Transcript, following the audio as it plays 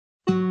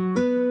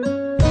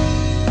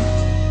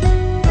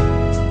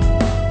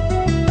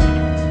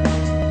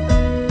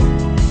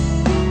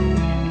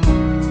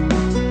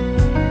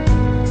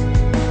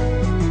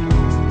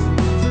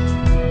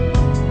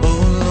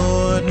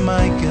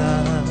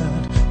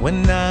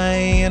when I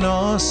in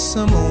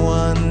awesome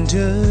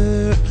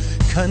wonder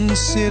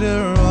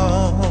consider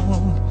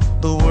all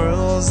the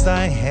worlds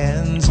thy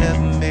hands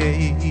have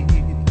made.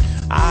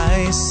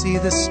 I see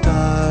the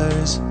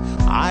stars,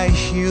 I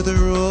hear the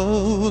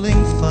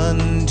rolling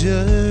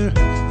thunder,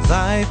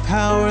 thy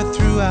power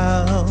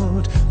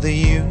throughout the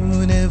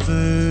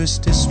universe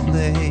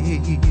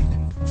displayed.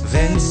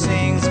 Then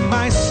sings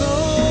my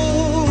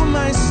soul,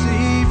 my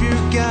Savior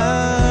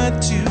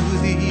God, to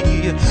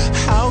thee,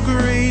 how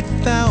great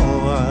thou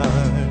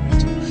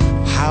art,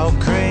 how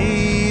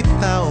great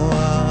thou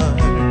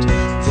art.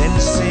 Then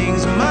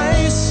sings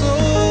my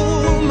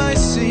soul, my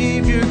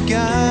Savior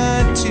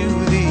God,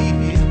 to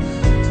thee,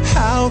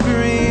 how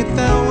great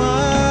thou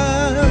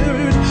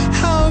art,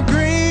 how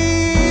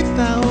great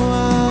thou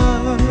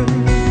art.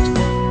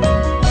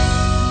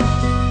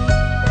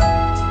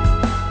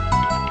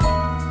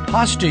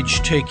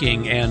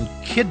 Hostage-taking and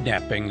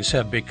kidnappings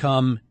have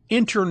become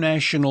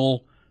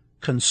international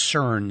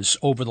concerns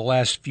over the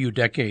last few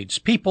decades.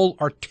 People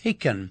are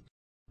taken,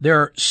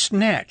 they're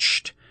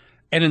snatched,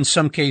 and in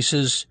some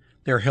cases,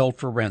 they're held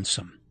for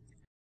ransom.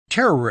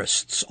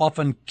 Terrorists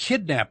often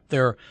kidnap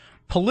their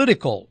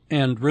political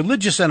and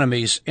religious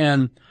enemies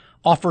and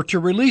offer to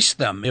release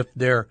them if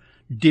their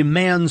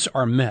demands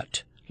are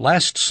met.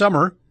 Last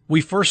summer,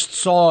 we first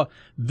saw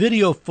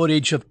video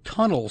footage of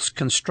tunnels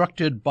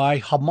constructed by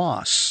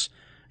Hamas,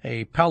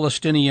 a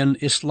Palestinian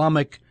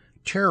Islamic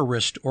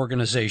terrorist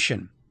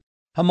organization.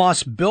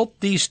 Hamas built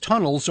these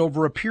tunnels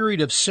over a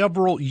period of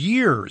several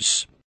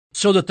years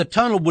so that the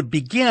tunnel would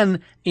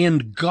begin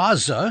in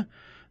Gaza,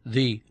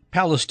 the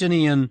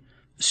Palestinian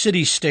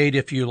city-state,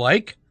 if you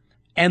like,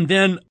 and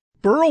then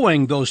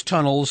burrowing those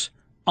tunnels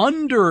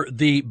under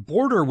the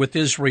border with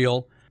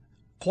Israel,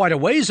 quite a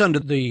ways under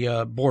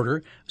the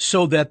border,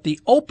 so that the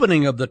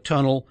opening of the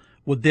tunnel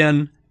would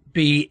then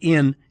be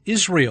in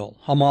Israel.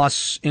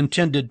 Hamas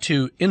intended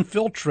to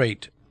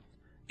infiltrate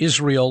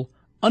Israel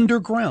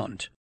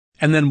underground,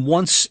 and then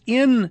once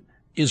in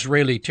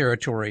Israeli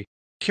territory,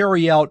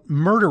 carry out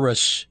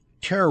murderous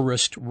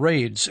terrorist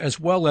raids, as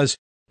well as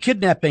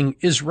kidnapping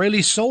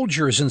Israeli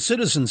soldiers and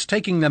citizens,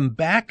 taking them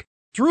back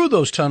through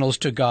those tunnels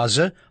to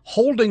Gaza,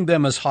 holding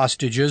them as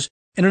hostages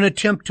in an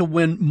attempt to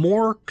win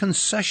more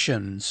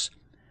concessions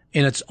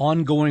in its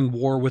ongoing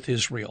war with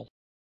Israel.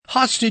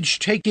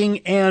 Hostage-taking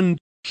and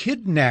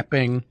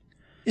kidnapping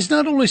is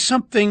not only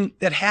something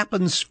that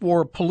happens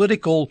for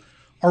political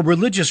or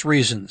religious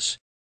reasons.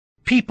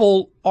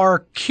 People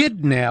are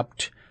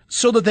kidnapped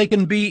so that they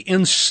can be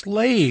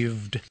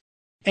enslaved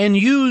and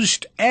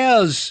used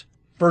as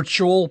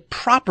virtual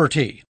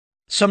property.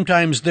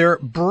 Sometimes they're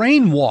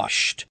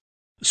brainwashed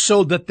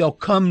so that they'll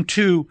come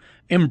to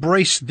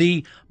embrace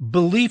the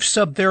beliefs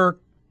of their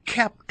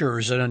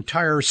captors. An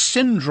entire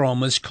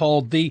syndrome is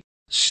called the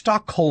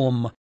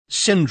Stockholm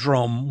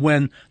Syndrome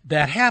when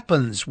that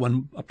happens,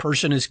 when a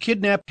person is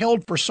kidnapped,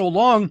 held for so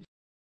long,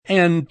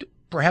 and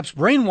perhaps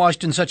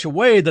brainwashed in such a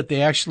way that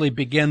they actually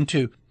begin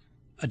to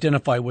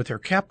identify with their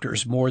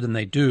captors more than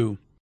they do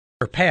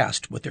their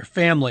past, with their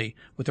family,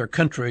 with their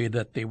country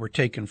that they were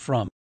taken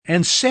from.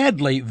 And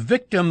sadly,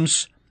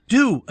 victims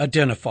do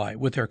identify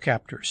with their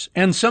captors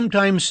and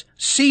sometimes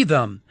see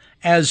them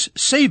as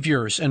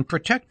saviors and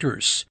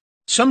protectors.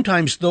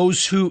 Sometimes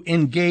those who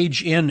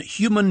engage in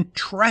human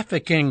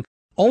trafficking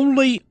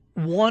only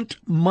want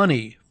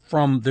money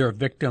from their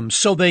victims,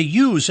 so they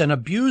use and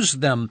abuse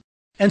them.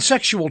 And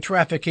sexual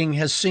trafficking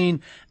has seen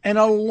an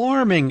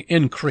alarming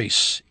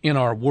increase in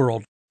our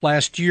world.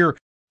 Last year,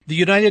 the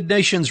United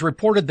Nations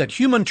reported that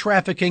human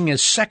trafficking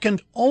is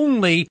second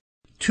only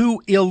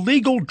to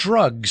illegal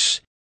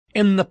drugs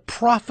in the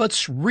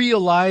profits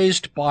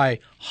realized by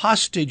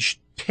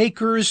hostage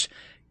takers,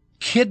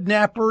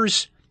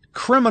 kidnappers,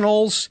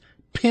 criminals,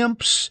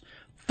 pimps,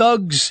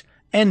 thugs,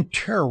 and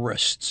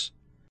terrorists.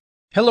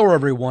 Hello,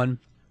 everyone.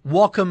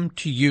 Welcome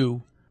to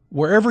you,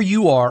 wherever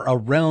you are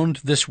around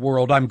this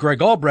world. I'm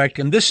Greg Albrecht,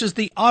 and this is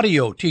the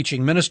audio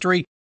teaching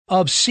ministry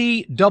of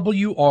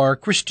CWR,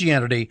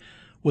 Christianity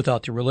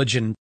Without the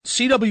Religion.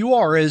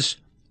 CWR is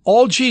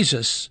all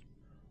Jesus,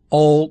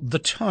 all the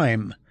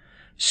time.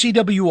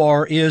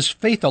 CWR is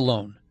faith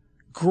alone,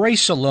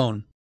 grace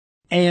alone,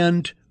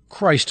 and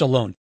Christ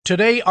alone.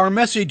 Today, our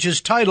message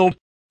is titled,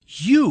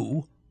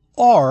 You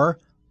Are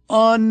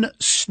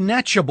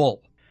Unsnatchable,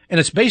 and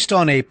it's based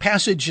on a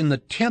passage in the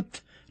 10th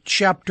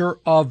chapter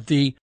of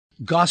the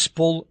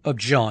Gospel of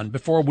John.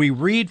 Before we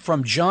read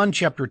from John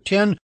chapter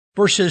 10,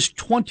 verses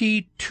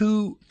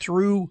 22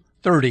 through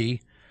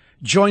 30,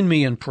 join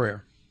me in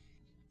prayer.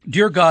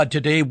 Dear God,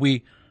 today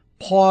we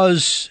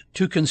pause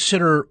to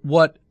consider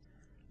what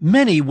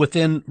many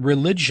within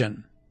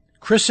religion,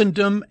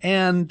 Christendom,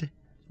 and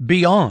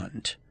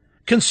beyond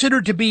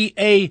consider to be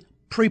a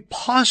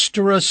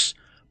preposterous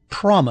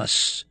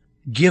promise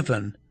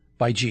given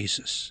by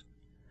Jesus.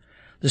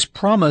 This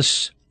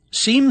promise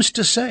seems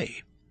to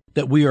say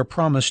that we are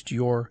promised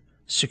your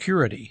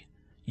security,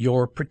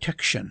 your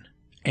protection,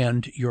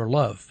 and your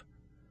love,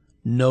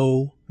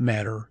 no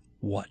matter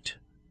what.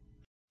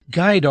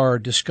 Guide our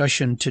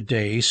discussion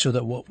today so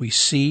that what we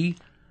see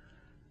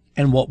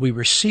and what we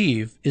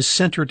receive is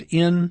centered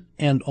in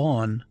and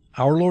on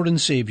our Lord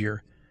and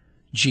Savior,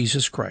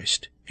 Jesus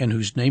Christ, in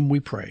whose name we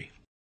pray.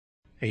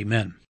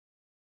 Amen.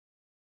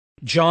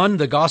 John,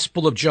 the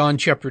Gospel of John,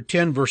 chapter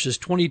 10, verses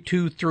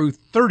 22 through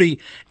 30,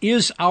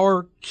 is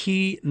our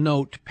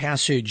keynote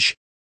passage.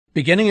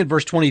 Beginning in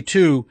verse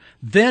 22,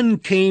 then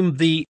came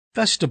the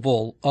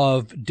festival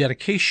of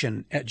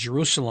dedication at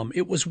Jerusalem.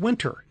 It was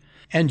winter,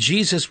 and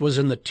Jesus was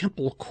in the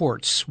temple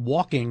courts,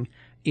 walking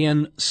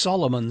in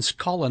Solomon's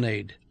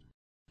colonnade.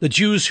 The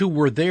Jews who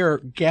were there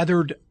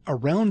gathered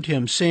around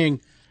him,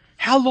 saying,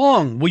 "How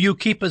long will you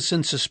keep us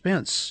in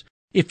suspense?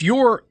 If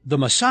you're the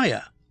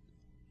Messiah,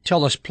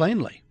 tell us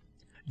plainly."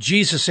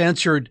 Jesus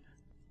answered,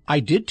 "I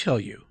did tell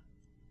you,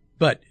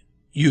 but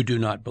you do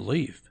not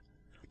believe.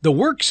 The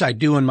works I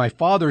do in my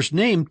Father's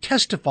name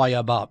testify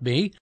about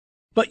me,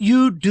 but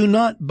you do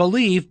not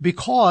believe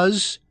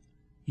because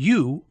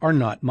you are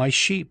not my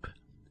sheep.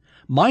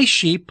 My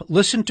sheep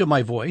listen to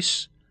my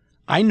voice.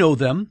 I know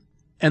them,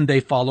 and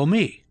they follow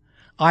me.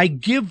 I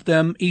give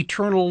them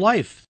eternal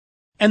life,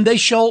 and they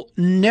shall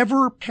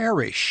never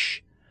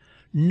perish.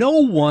 No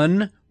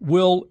one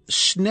will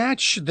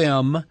snatch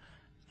them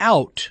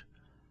out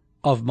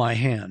of my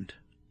hand.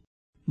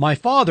 My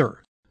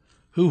Father,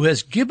 who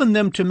has given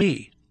them to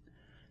me,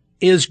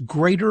 is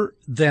greater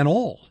than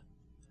all.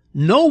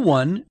 No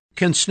one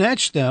can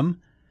snatch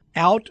them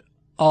out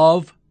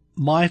of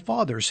my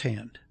Father's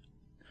hand.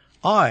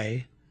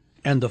 I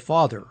and the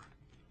Father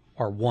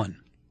are one."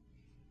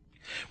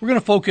 We're going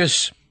to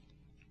focus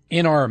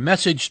in our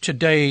message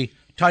today,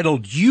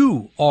 titled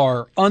 "You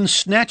Are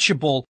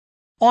Unsnatchable,"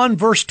 on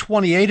verse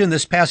 28 in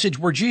this passage,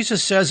 where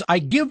Jesus says, "I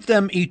give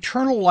them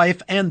eternal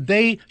life, and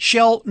they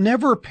shall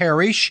never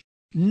perish.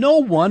 No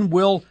one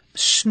will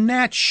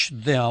snatch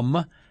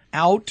them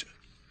out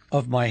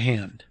of my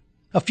hand."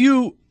 A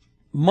few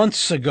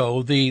months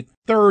ago, the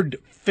third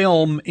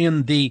film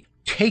in the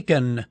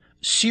Taken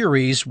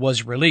series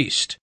was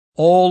released.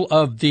 All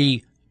of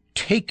the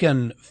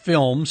Taken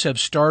films have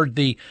starred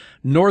the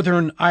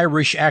Northern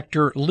Irish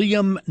actor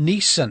Liam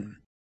Neeson.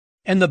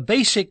 And the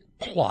basic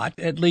plot,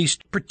 at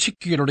least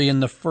particularly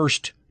in the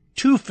first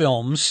two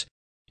films,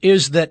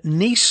 is that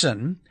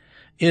Neeson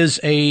is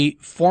a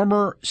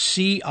former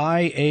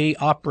CIA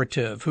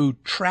operative who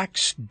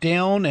tracks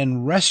down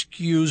and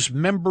rescues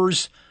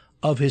members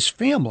of his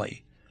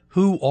family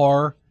who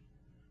are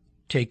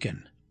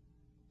taken.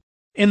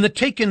 In the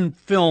Taken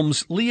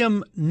films,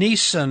 Liam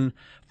Neeson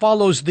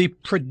follows the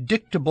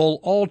predictable,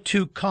 all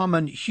too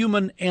common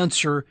human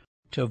answer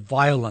to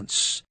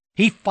violence.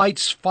 He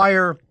fights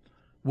fire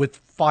with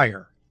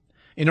fire.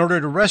 In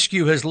order to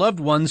rescue his loved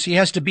ones, he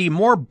has to be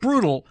more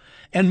brutal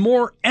and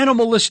more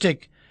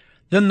animalistic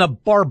than the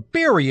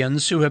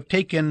barbarians who have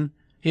taken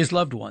his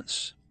loved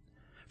ones.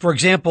 For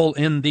example,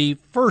 in the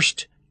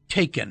first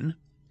Taken,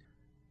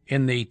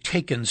 in the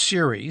Taken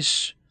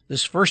series,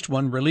 this first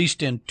one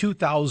released in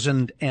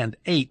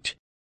 2008,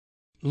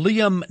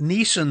 Liam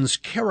Neeson's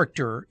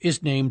character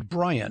is named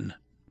Brian.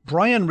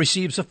 Brian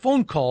receives a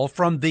phone call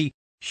from the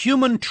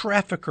human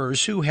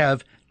traffickers who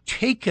have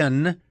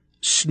taken,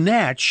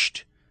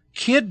 snatched,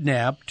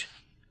 kidnapped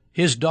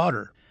his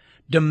daughter,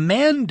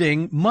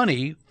 demanding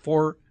money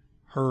for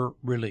her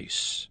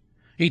release.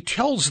 He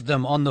tells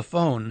them on the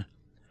phone,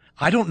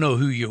 "I don't know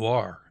who you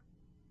are.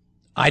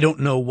 I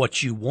don't know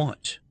what you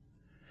want.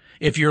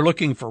 If you're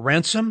looking for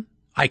ransom,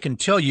 I can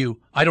tell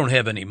you I don't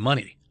have any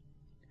money.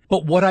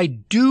 But what I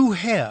do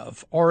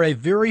have are a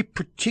very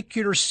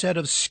particular set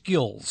of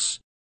skills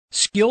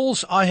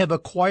I have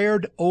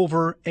acquired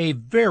over a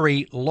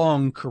very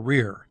long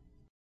career.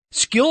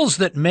 Skills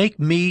that make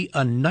me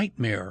a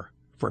nightmare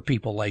for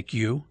people like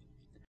you.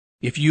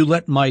 If you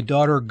let my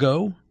daughter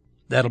go,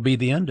 that'll be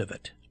the end of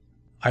it.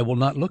 I will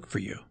not look for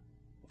you.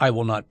 I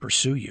will not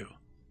pursue you.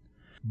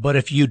 But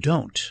if you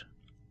don't,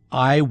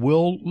 I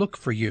will look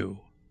for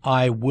you.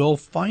 I will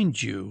find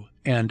you,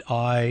 and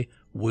I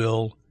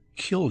will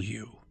kill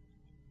you."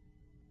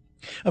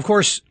 Of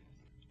course,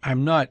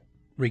 I'm not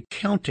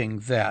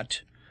recounting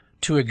that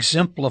to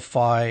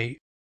exemplify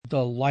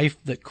the life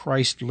that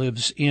Christ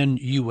lives in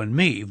you and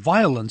me.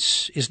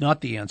 Violence is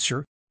not the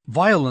answer.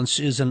 Violence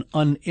is an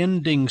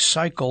unending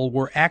cycle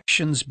where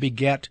actions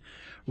beget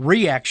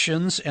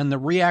reactions, and the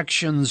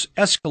reactions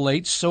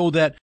escalate so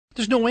that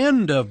there's no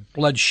end of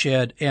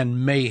bloodshed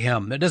and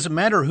mayhem. It doesn't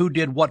matter who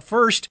did what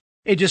first.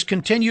 It just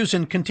continues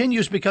and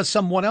continues because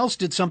someone else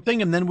did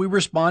something, and then we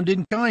respond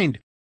in kind.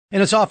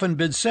 And it's often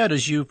been said,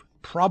 as you've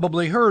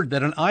probably heard,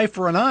 that an eye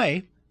for an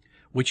eye,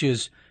 which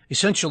is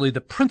essentially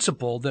the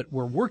principle that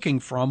we're working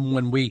from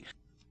when we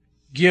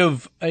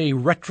give a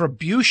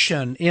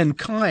retribution in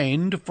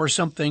kind for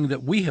something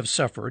that we have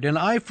suffered, an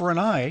eye for an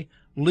eye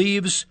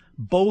leaves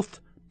both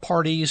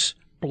parties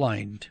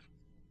blind.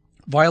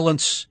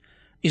 Violence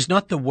is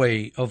not the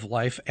way of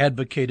life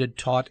advocated,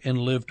 taught, and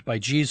lived by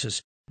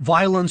Jesus.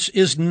 Violence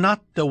is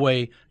not the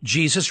way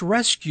Jesus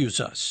rescues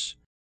us.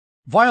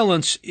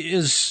 Violence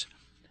is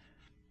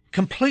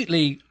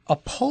completely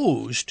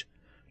opposed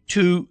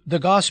to the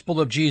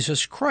gospel of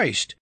Jesus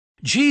Christ.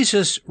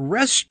 Jesus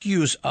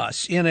rescues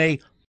us in a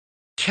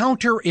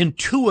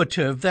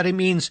counterintuitive, that it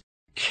means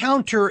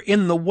counter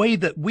in the way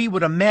that we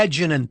would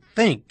imagine and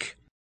think,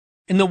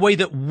 in the way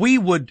that we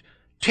would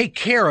take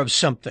care of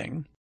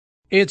something.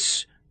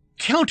 It's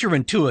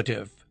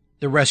counterintuitive,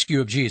 the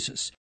rescue of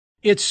Jesus.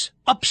 It's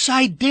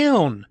upside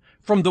down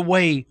from the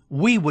way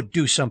we would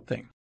do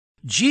something.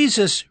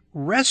 Jesus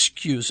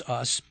rescues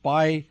us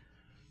by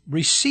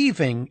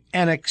receiving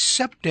and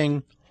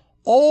accepting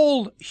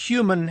all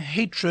human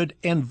hatred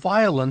and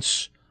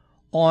violence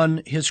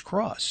on his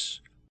cross.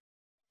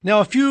 Now,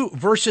 a few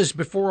verses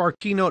before our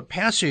keynote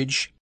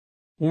passage,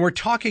 when we're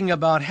talking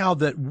about how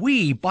that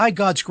we, by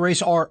God's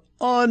grace, are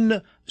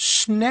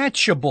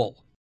unsnatchable,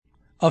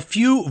 a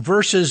few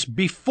verses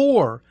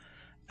before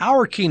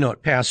our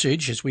keynote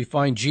passage, as we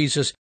find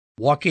Jesus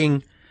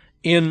walking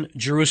in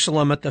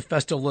Jerusalem at the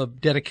festival of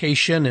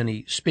dedication, and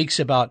he speaks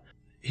about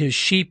his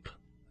sheep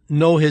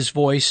know his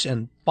voice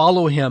and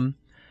follow him,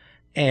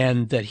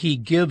 and that he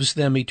gives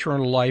them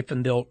eternal life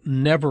and they'll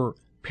never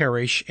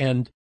perish,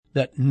 and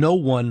that no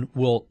one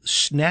will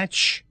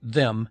snatch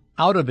them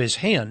out of his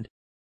hand.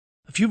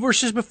 A few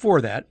verses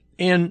before that,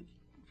 in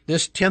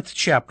this 10th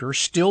chapter,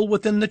 still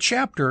within the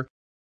chapter,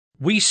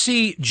 we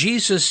see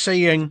Jesus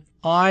saying,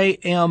 I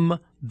am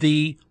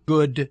the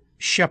good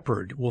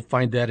shepherd. We'll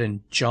find that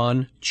in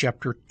John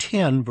chapter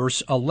 10,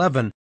 verse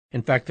 11.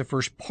 In fact, the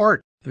first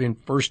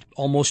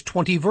almost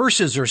 20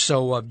 verses or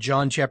so of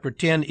John chapter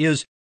 10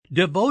 is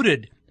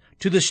devoted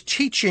to this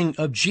teaching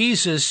of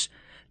Jesus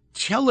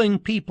telling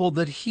people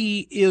that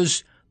he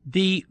is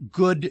the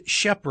good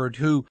shepherd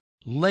who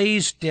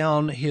lays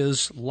down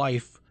his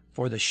life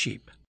for the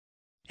sheep.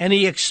 And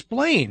he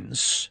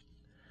explains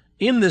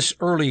in this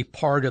early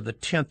part of the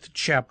 10th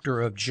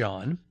chapter of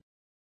John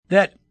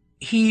that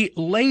he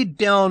laid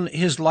down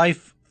his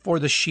life for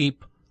the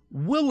sheep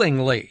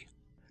willingly.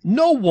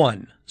 No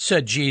one,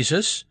 said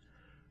Jesus,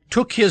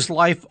 took his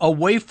life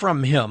away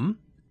from him.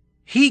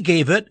 He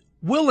gave it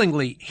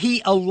willingly.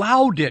 He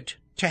allowed it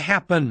to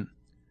happen.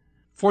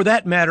 For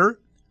that matter,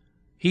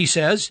 he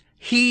says,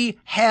 he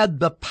had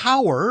the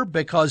power,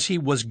 because he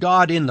was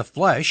God in the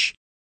flesh,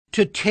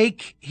 to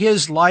take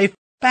his life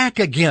back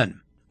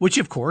again, which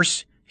of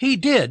course he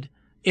did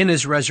in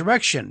his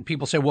resurrection.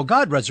 People say, well,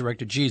 God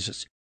resurrected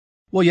Jesus.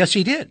 Well, yes,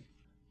 he did.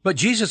 But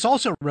Jesus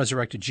also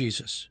resurrected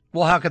Jesus.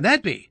 Well, how can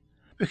that be?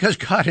 Because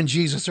God and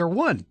Jesus are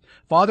one.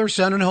 Father,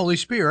 Son, and Holy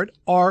Spirit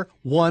are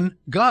one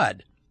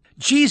God.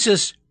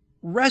 Jesus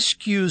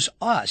rescues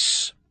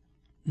us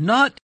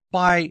not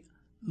by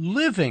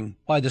living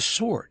by the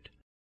sword,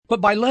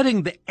 but by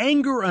letting the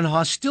anger and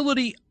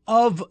hostility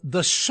of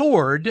the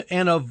sword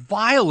and of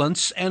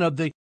violence and of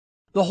the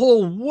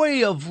whole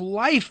way of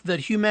life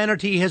that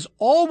humanity has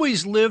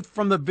always lived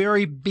from the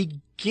very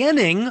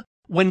beginning.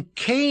 When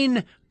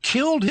Cain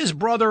killed his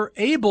brother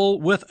Abel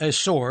with a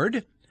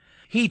sword,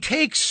 he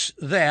takes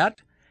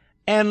that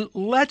and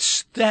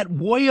lets that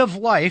way of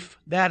life,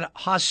 that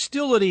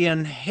hostility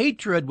and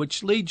hatred,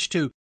 which leads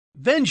to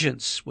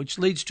vengeance, which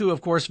leads to,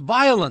 of course,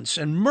 violence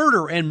and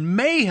murder and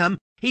mayhem,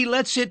 he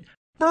lets it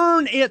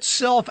burn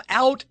itself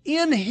out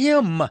in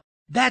him.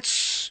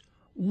 That's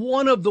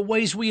one of the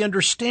ways we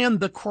understand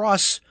the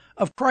cross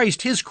of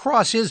Christ. His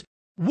cross, his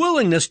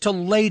willingness to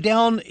lay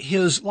down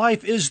his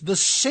life, is the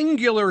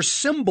singular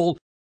symbol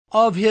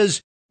of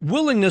his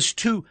willingness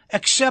to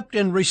accept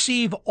and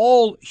receive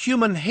all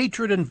human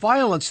hatred and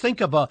violence.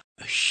 Think of a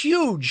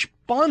huge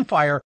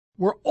bonfire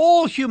where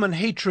all human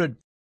hatred,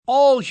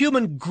 all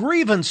human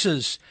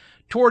grievances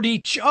toward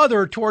each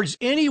other, towards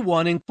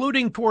anyone,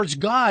 including towards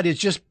God, is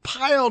just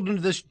piled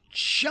into this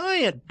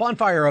giant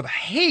bonfire of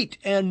hate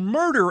and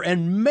murder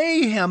and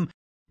mayhem.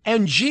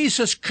 And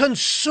Jesus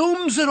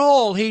consumes it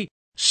all. He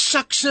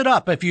sucks it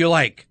up, if you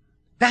like.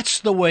 That's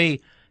the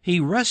way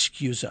he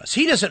rescues us.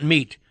 He doesn't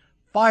meet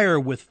fire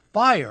with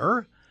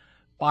fire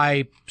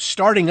by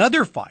starting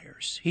other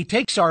fires. He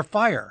takes our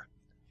fire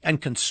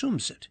and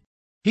consumes it.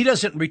 He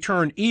doesn't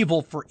return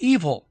evil for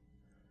evil,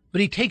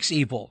 but he takes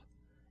evil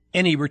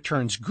and he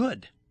returns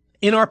good.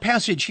 In our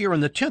passage here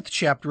in the 10th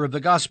chapter of the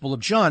Gospel of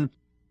John,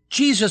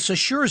 Jesus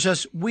assures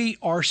us we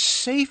are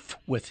safe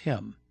with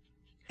him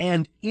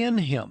and in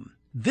him.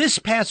 This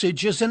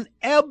passage is an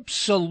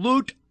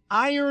absolute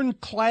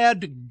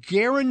ironclad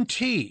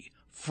guarantee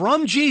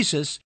from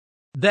Jesus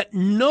that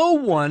no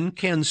one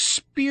can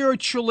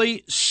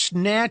spiritually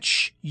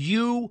snatch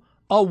you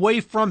away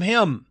from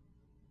him.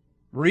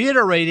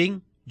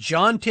 Reiterating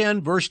John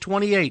 10, verse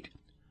 28,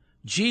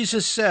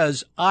 Jesus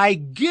says, I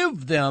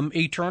give them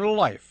eternal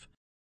life,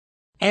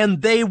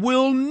 and they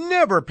will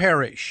never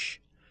perish.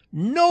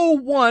 No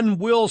one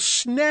will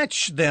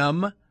snatch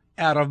them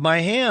out of my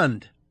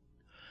hand.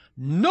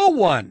 No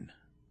one.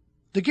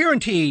 The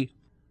guarantee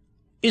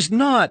is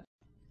not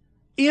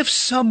if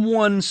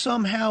someone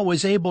somehow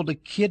is able to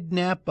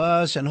kidnap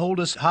us and hold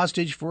us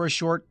hostage for a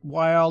short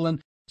while, and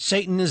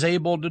Satan is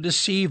able to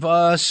deceive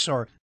us,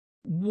 or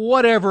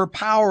whatever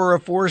power or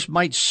force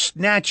might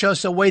snatch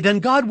us away, then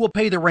God will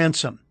pay the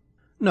ransom.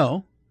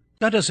 No,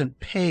 God doesn't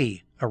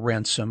pay a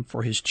ransom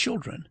for his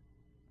children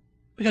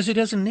because he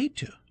doesn't need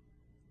to.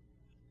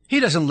 He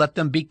doesn't let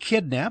them be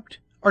kidnapped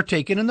are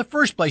taken in the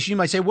first place. You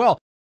might say, well,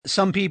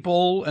 some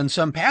people and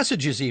some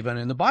passages even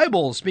in the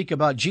Bible speak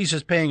about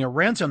Jesus paying a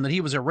ransom, that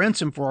he was a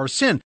ransom for our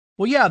sin.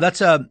 Well, yeah,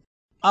 that's a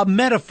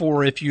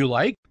metaphor, if you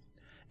like,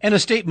 and a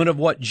statement of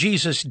what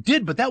Jesus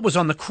did, but that was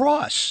on the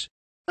cross.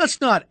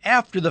 That's not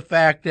after the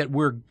fact that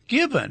we're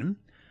given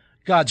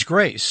God's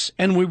grace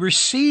and we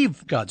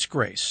receive God's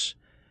grace.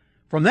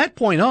 From that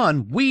point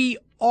on, we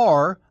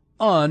are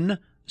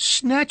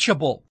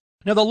unsnatchable.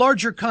 Now, the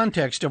larger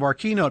context of our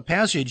keynote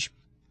passage,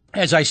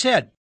 as I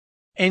said,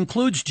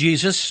 includes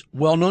Jesus'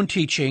 well-known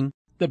teaching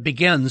that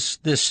begins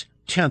this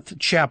 10th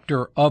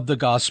chapter of the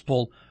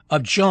Gospel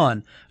of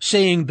John,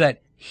 saying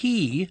that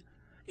he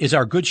is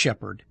our good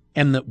shepherd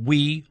and that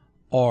we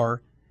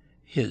are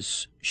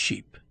his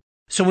sheep.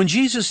 So when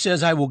Jesus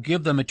says, I will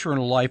give them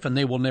eternal life and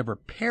they will never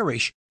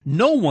perish,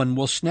 no one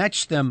will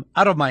snatch them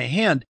out of my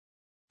hand,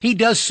 he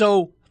does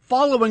so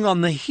following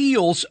on the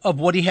heels of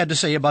what he had to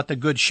say about the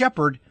good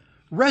shepherd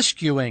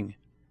rescuing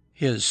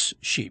his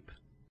sheep.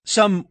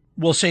 Some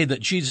will say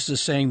that Jesus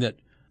is saying that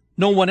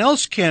no one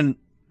else can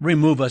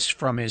remove us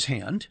from his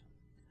hand,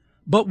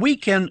 but we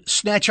can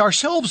snatch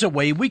ourselves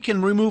away. We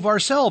can remove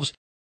ourselves.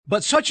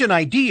 But such an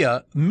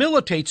idea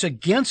militates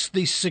against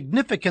the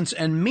significance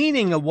and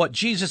meaning of what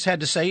Jesus had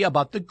to say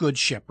about the good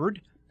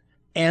shepherd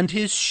and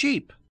his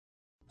sheep.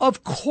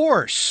 Of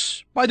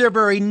course, by their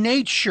very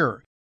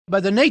nature, by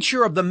the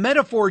nature of the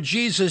metaphor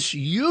Jesus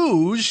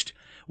used,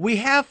 we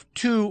have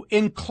to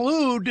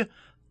include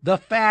the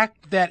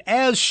fact that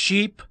as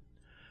sheep,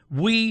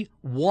 we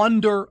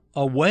wander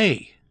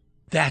away.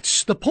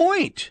 That's the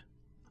point.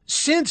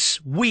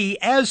 Since we,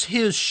 as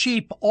his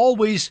sheep,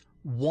 always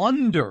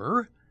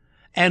wander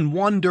and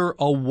wander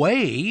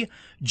away,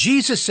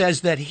 Jesus says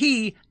that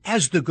he,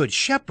 as the good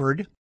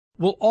shepherd,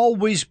 will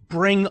always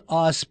bring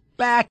us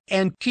back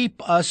and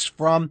keep us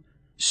from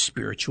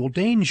spiritual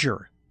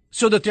danger,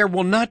 so that there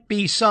will not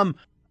be some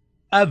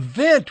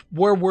event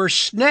where we're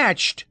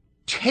snatched,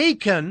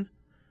 taken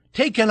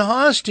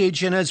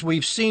hostage, and as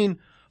we've seen,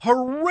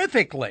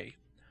 horrifically,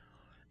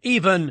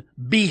 even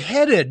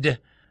beheaded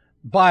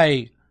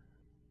by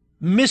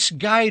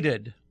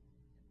misguided,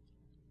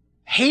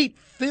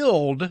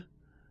 hate-filled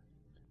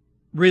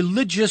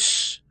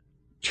religious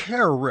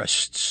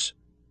terrorists.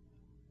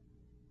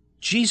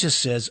 Jesus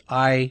says,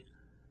 I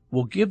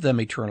will give them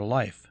eternal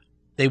life.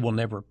 They will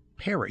never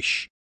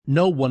perish.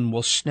 No one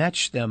will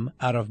snatch them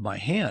out of my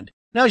hand.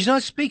 Now, he's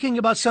not speaking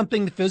about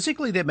something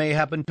physically that may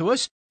happen to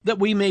us, that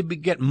we may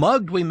get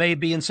mugged, we may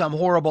be in some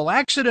horrible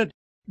accident,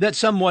 that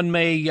someone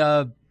may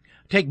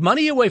take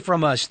money away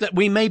from us, that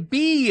we may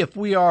be, if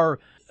we are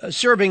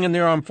serving in the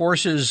armed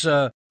forces,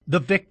 the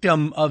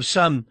victim of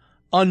some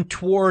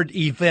untoward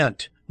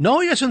event. No,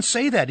 he doesn't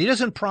say that. He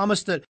doesn't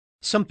promise that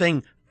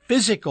something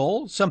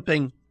physical,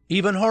 something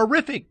even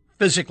horrific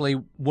physically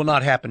will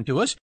not happen to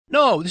us.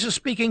 No, this is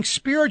speaking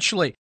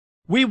spiritually.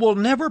 We will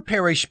never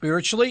perish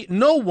spiritually.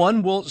 No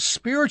one will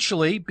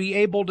spiritually be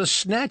able to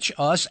snatch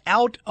us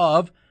out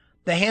of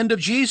the hand of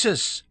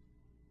Jesus.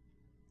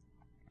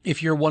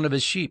 If you're one of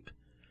his sheep,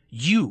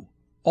 you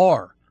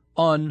are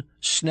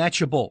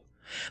unsnatchable.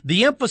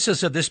 The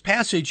emphasis of this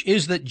passage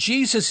is that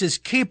Jesus is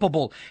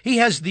capable. He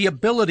has the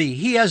ability.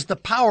 He has the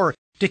power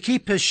to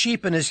keep his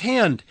sheep in his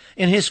hand,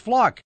 in his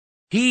flock.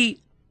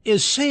 He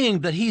is saying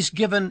that he's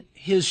given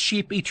his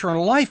sheep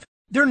eternal life.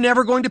 They're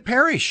never going to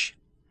perish.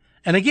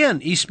 And again,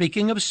 he's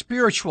speaking of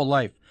spiritual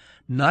life,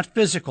 not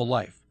physical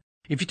life.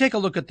 If you take a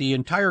look at the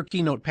entire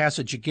keynote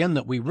passage again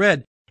that we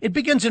read, it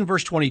begins in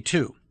verse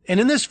 22. And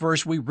in this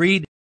verse, we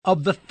read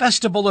of the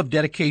festival of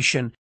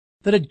dedication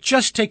that had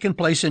just taken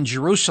place in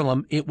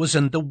Jerusalem. It was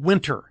in the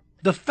winter.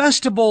 The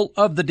festival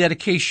of the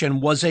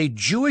dedication was a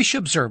Jewish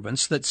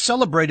observance that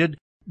celebrated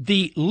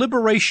the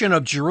liberation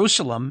of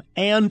Jerusalem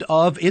and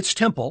of its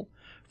temple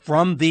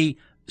from the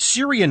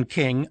Syrian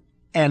king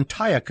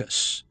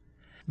Antiochus.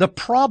 The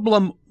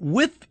problem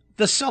with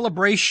the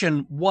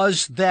celebration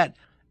was that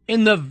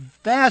in the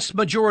vast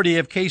majority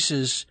of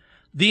cases,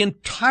 the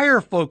entire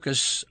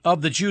focus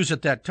of the Jews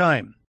at that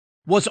time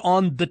was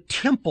on the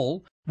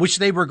temple, which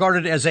they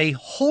regarded as a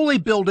holy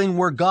building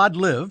where God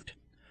lived,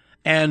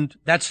 and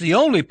that's the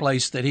only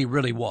place that he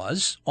really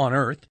was on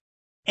earth,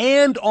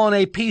 and on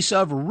a piece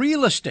of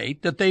real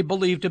estate that they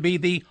believed to be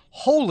the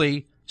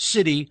holy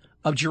city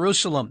of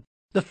Jerusalem.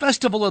 The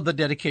festival of the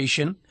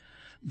dedication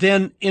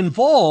then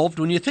involved,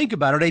 when you think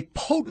about it, a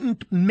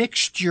potent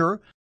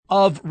mixture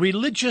of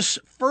religious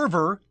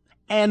fervor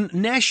and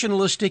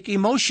nationalistic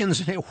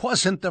emotions. And it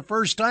wasn't the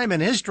first time in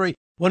history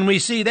when we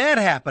see that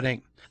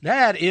happening.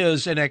 That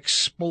is an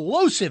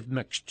explosive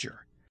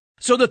mixture.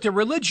 So that the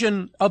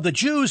religion of the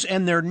Jews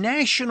and their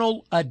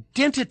national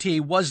identity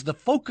was the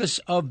focus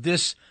of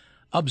this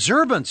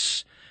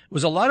observance. It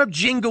was a lot of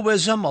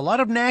jingoism, a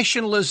lot of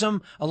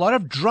nationalism, a lot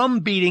of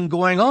drum beating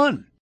going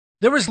on.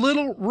 There was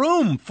little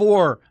room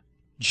for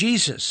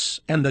Jesus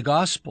and the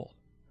gospel,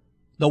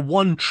 the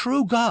one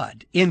true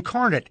God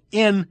incarnate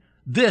in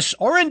this,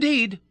 or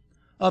indeed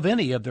of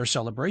any of their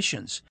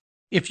celebrations.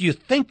 If you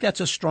think that's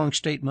a strong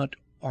statement,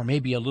 or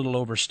maybe a little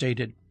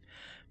overstated,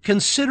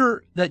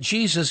 Consider that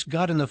Jesus,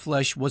 God in the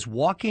flesh, was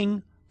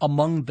walking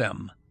among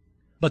them,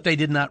 but they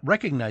did not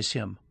recognize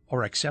him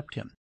or accept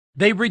him.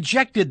 They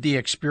rejected the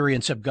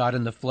experience of God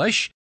in the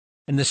flesh.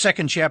 In the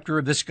 2nd chapter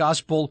of this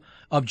Gospel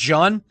of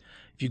John,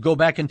 if you go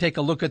back and take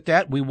a look at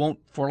that, we won't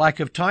for lack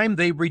of time,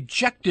 they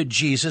rejected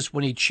Jesus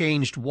when he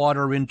changed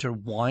water into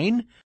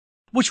wine,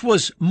 which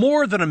was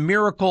more than a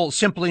miracle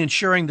simply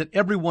ensuring that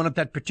everyone at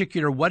that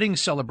particular wedding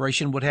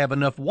celebration would have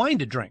enough wine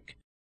to drink.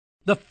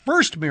 The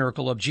first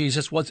miracle of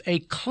Jesus was a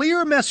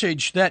clear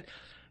message that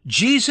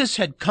Jesus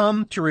had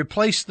come to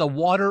replace the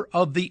water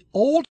of the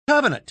old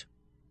covenant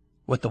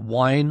with the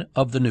wine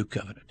of the new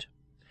covenant.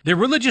 The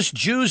religious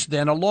Jews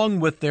then, along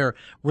with their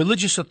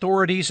religious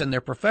authorities and their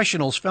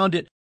professionals, found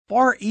it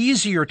far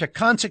easier to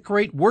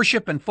consecrate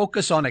worship and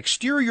focus on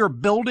exterior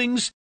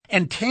buildings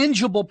and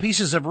tangible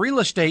pieces of real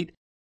estate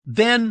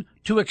than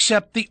to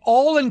accept the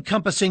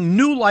all-encompassing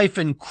new life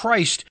in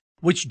Christ,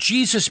 which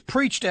Jesus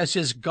preached as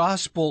his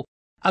gospel,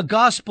 a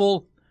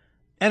gospel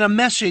and a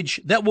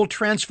message that will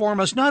transform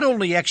us not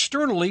only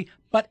externally,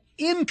 but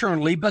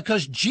internally,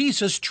 because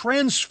Jesus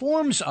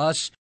transforms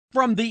us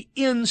from the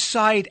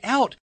inside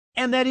out.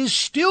 And that is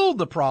still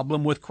the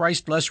problem with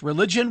Christless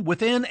religion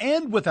within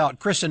and without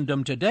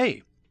Christendom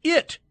today.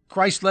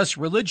 Christless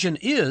religion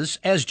is,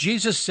 as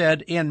Jesus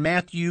said in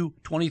Matthew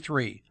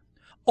 23,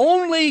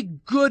 only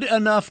good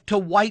enough to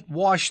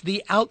whitewash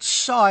the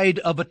outside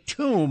of a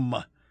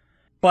tomb.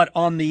 But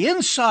on the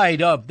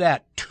inside of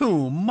that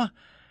tomb,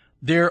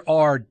 there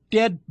are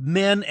dead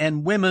men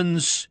and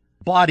women's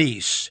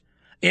bodies.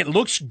 It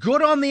looks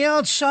good on the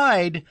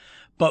outside,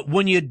 but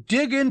when you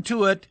dig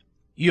into it,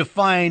 you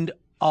find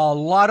a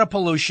lot of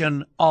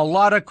pollution, a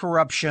lot of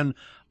corruption,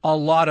 a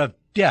lot of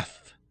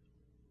death.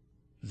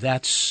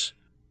 That's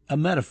a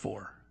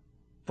metaphor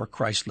for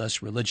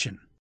Christless religion.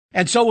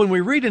 And so when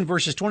we read in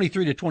verses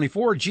 23 to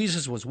 24,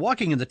 Jesus was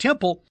walking in the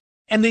temple,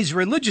 and these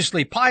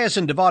religiously pious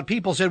and devout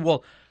people said,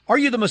 well, are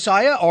you the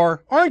Messiah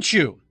or aren't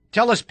you?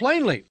 Tell us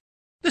plainly.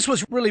 This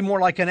was really more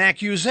like an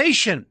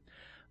accusation.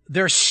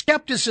 Their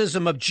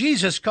skepticism of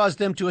Jesus caused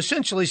them to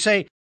essentially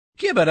say,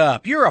 give it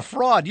up. You're a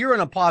fraud. You're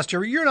an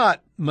imposter. You're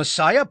not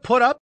Messiah.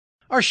 Put up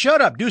or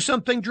shut up. Do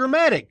something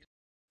dramatic.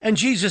 And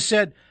Jesus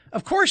said,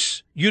 of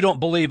course you don't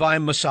believe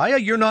I'm Messiah.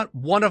 You're not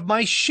one of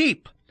my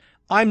sheep.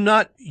 I'm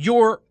not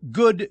your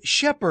good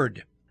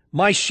shepherd.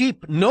 My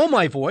sheep know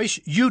my voice.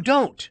 You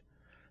don't.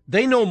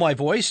 They know my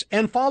voice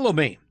and follow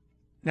me.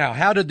 Now,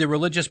 how did the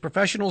religious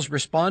professionals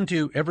respond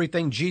to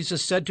everything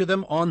Jesus said to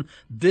them on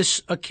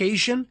this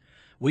occasion?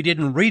 We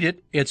didn't read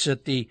it. It's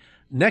at the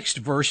next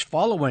verse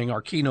following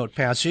our keynote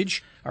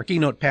passage. Our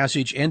keynote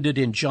passage ended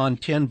in John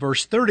 10,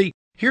 verse 30.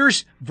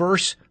 Here's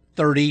verse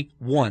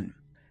 31.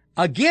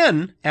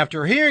 Again,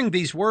 after hearing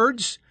these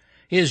words,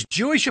 his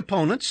Jewish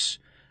opponents,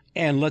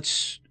 and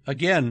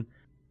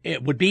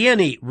it would be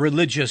any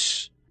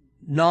religious,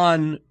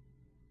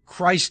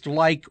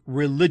 non-Christ-like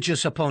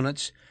religious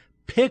opponents,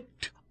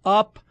 picked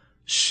up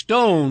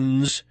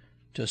stones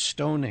to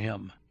stone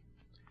him.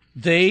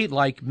 They,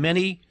 like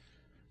many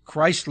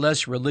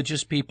Christless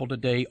religious people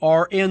today,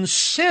 are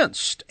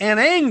incensed and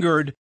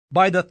angered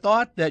by the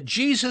thought that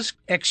Jesus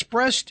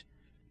expressed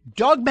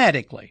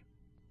dogmatically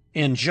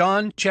in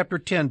John chapter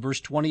 10,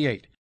 verse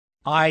 28.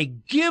 I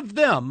give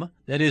them,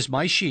 that is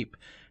my sheep,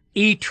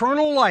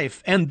 eternal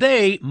life, and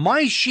they,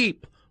 my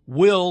sheep,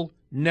 will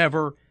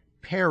never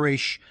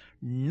perish.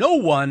 No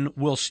one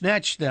will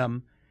snatch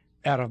them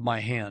out of my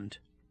hand.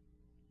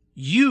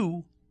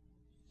 You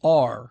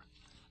are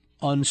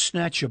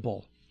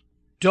unsnatchable.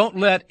 Don't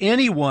let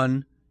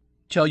anyone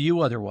tell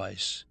you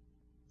otherwise.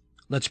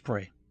 Let's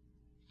pray.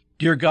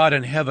 Dear God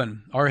in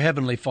heaven, our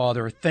Heavenly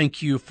Father,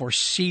 thank you for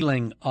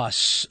sealing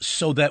us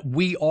so that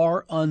we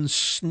are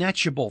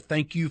unsnatchable.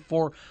 Thank you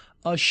for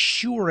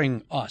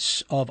assuring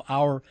us of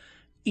our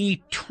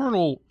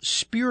eternal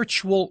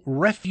spiritual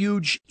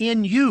refuge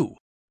in you,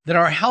 that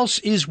our house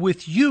is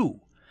with you,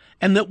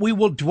 and that we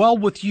will dwell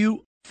with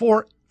you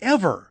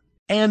forever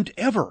and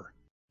ever,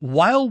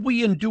 while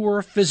we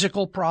endure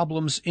physical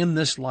problems in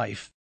this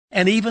life.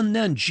 And even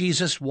then,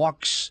 Jesus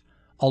walks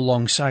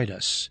alongside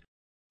us.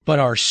 But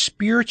our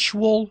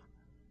spiritual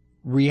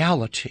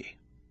reality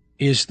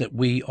is that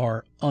we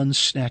are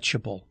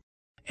unsnatchable,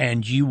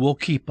 and you will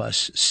keep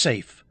us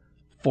safe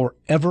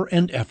forever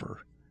and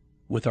ever.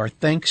 With our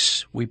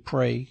thanks, we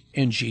pray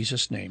in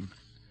Jesus' name.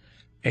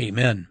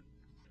 Amen.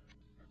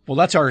 Well,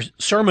 that's our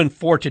sermon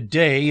for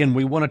today, and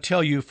we want to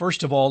tell you,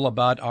 first of all,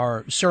 about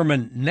our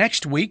sermon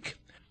next week.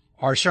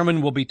 Our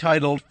sermon will be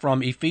titled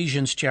from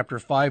Ephesians chapter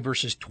 5,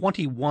 verses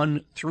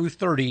 21 through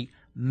 30,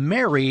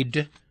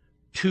 Married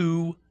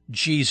to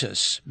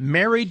Jesus.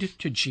 Married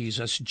to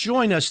Jesus.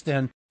 Join us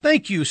then.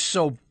 Thank you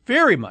so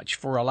very much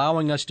for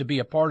allowing us to be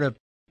a part of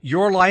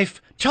your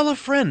life. Tell a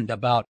friend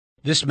about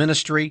this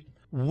ministry.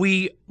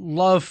 We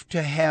love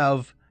to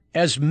have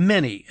as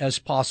many as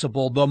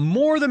possible, the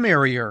more the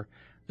merrier,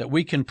 that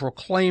we can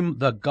proclaim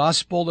the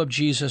gospel of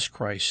Jesus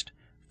Christ.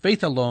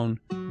 Faith alone,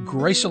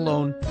 grace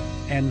alone,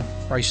 and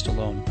Christ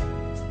alone.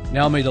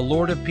 Now may the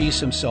Lord of peace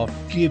himself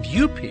give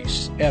you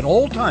peace at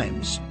all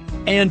times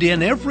and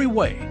in every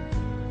way,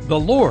 the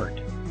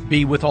Lord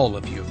be with all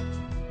of you.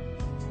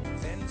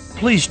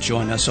 Please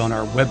join us on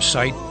our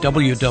website,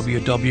 www.ptm.org,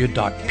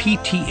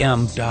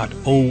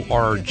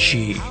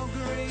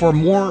 for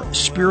more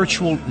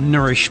spiritual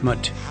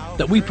nourishment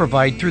that we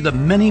provide through the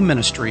many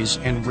ministries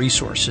and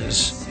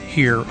resources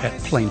here at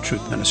Plain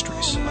Truth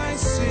Ministries. My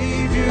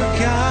Savior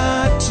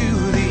God to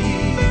the